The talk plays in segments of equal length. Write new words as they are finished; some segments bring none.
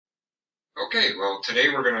Okay, well, today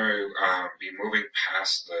we're going to be moving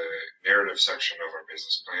past the narrative section of our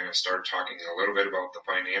business plan and start talking a little bit about the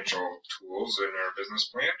financial tools in our business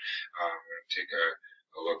plan. We're going to take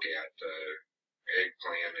a look at the egg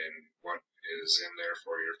plan and what is in there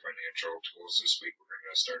for your financial tools this week. We're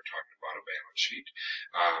going to start talking about a balance sheet.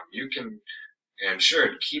 You can and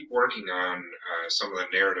should keep working on some of the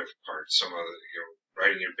narrative parts, some of the,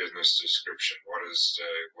 writing your business description. What is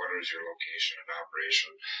your location and operation?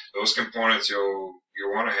 Those components you'll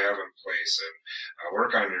want to have in place, and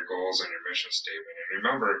work on your goals and your mission statement. And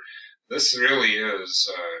remember, this really is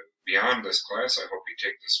beyond this class. I hope you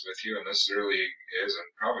take this with you, and this really is and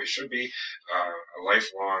probably should be a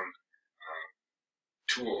lifelong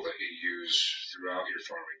tool that you use throughout your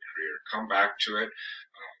farming career. Come back to it.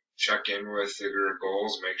 Check in with your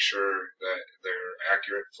goals, make sure that they're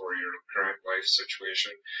accurate for your current life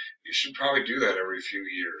situation. You should probably do that every few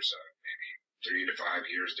years, maybe 3 to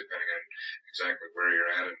 5 years, depending on exactly where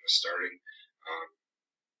you're at in the starting.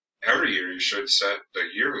 Every year you should set the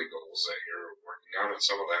yearly goals that you're working on, and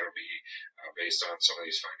some of that will be based on some of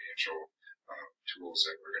these financial tools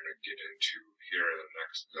that we're going to get into here in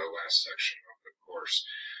the last section of the course.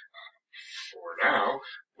 For now,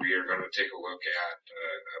 we are going to take a look at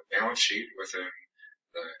a balance sheet within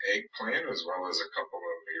the egg plan, as well as a couple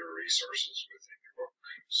of your resources within your book.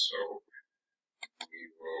 So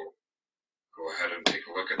we will go ahead and take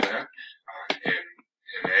a look at that. In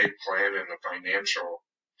egg plan, in the financial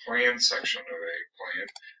plan section of egg plan,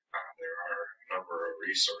 there are a number of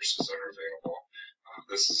resources that are available.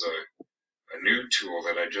 This is a new tool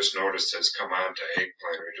that I just noticed has come on to egg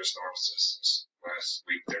plan. We just noticed this last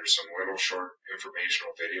week. There's some little short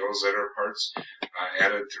informational videos that are parts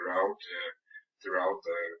added throughout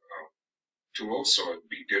the tool, so it'd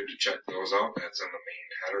be good to check those out. That's in the main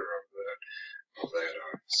header of that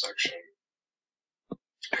section.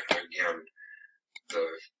 And again,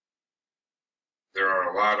 there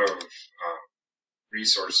are a lot of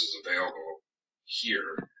resources available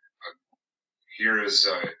here. Here is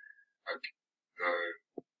the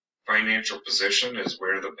financial position is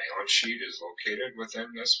where the balance sheet is located within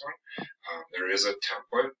this one. There is a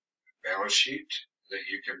template balance sheet that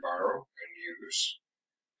you can borrow and use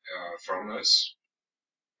from this,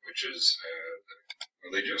 which is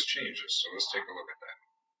they just changed it. So let's take a look at that.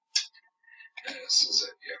 And this is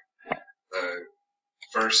it. Yeah, the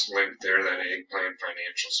first link there, that egg plan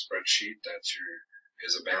financial spreadsheet.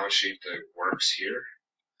 Is a balance sheet that works here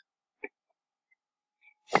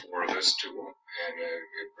for this tool, and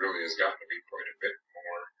it really has gotten to be quite a bit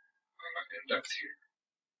more in depth here.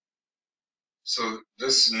 So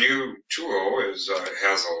this new tool has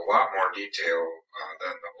a lot more detail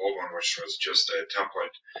than the old one, which was just a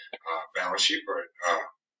template balance sheet, but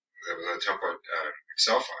the template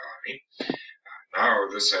Excel file. Now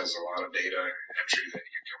this has a lot of data entry that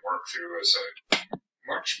you can work through as a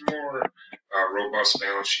much more robust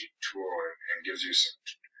balance sheet tool, and gives you some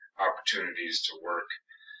opportunities to work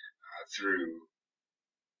through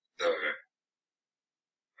the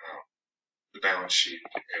balance sheet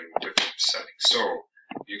in different settings. So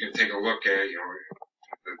you can take a look at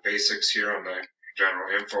the basics here on the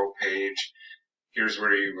general info page. Here's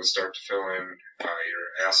where you will start to fill in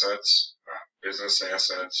your assets, business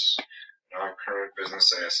assets, non-current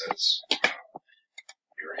business assets,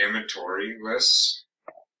 your inventory lists,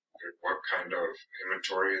 what kind of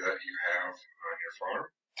inventory that you have on your farm,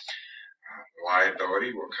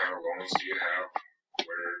 liability, what kind of loans do you have,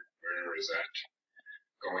 where is that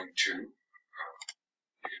going to.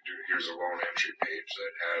 Here's a loan entry page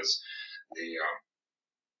that has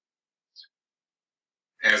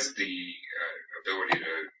the ability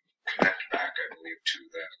to connect back, I believe, to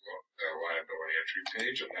that liability entry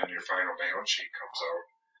page, and then your final balance sheet comes out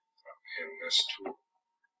in this tool.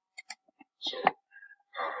 So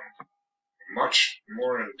much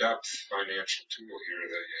more in-depth financial tool here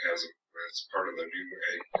that's part of the new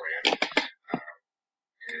egg plan,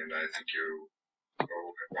 and I think you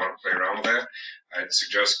want to play around with that. I'd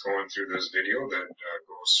suggest going through this video that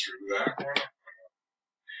goes through that one.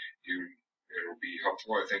 It'll be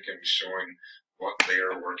helpful, I think, in showing what they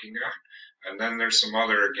are working on. And then there's some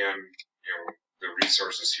other, again, the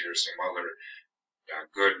resources here, some other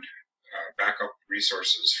good backup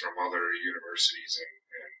resources from other universities and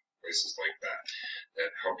places like that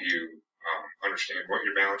help you understand what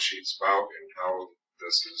your balance sheet's about and how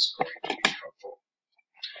this is going to be helpful.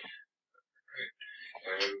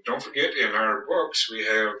 And don't forget, in our books, we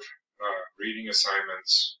have reading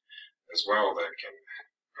assignments as well that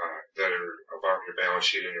are about your balance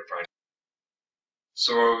sheet and your finance.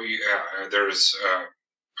 So there's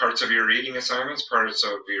parts of your reading assignments, parts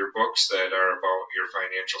of your books that are about your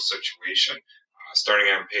financial situation. Starting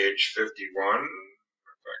on page 51,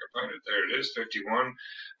 if I can find it, there it is, 51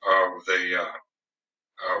 of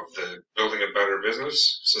the Building a Better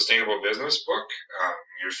Business, Sustainable Business book.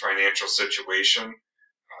 Your financial situation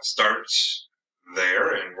starts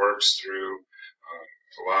there and works through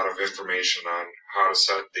a lot of information on how to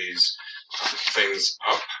set these things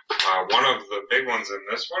up. One of the big ones in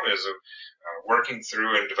this one is working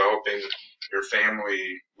through and developing your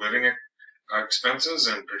family living expenses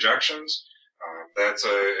and projections. That's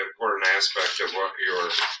an important aspect of what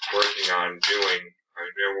you're working on doing.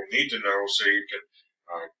 You will need to know so you can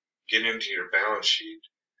get into your balance sheet.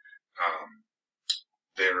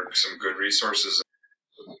 There are some good resources.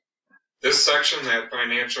 This section, that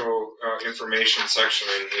financial information section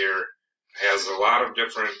in here, has a lot of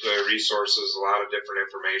different resources, a lot of different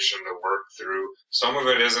information to work through. Some of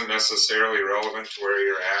it isn't necessarily relevant to where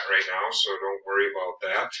you're at right now, so don't worry about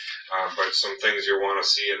that. But some things you'll want to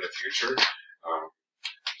see in the future,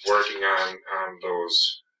 working on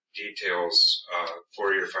those details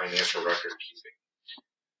for your financial record keeping.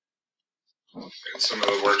 And some of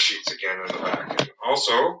the worksheets again in the back. And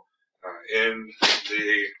also, in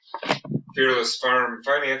the Fearless Farm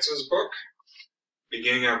Finances book,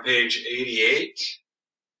 beginning on page 88,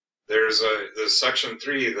 there's the section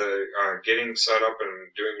 3, the getting set up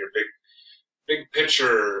and doing your big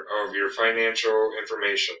picture of your financial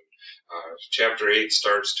information. Chapter 8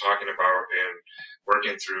 starts talking about and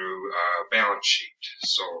working through balance sheet.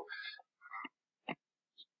 So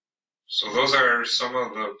those are some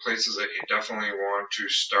of the places that you definitely want to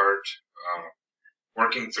start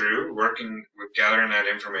working through, working with gathering that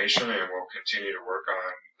information, and we'll continue to work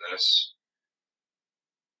on this.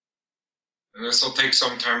 And this will take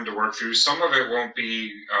some time to work through. Some of it won't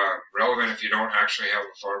be relevant if you don't actually have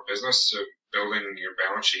a farm business, so building your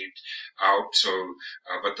balance sheet out. So,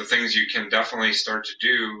 but the things you can definitely start to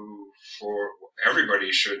do, for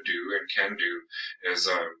everybody should do and can do, is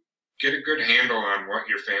get a good handle on what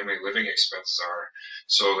your family living expenses are,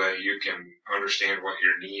 so that you can understand what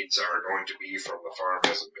your needs are going to be from the farm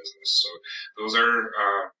as a business. So those are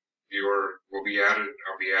will be added.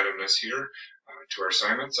 I'll be adding this here to our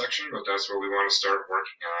assignment section, but that's what we want to start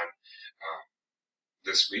working on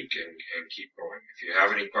this week and keep going. If you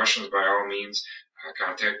have any questions, by all means,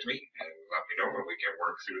 contact me and let me know, and we can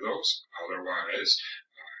work through those. Otherwise,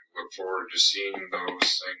 look forward to seeing those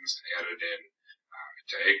things added in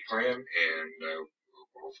to Eggplan, and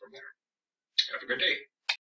we'll go from there. Have a good day.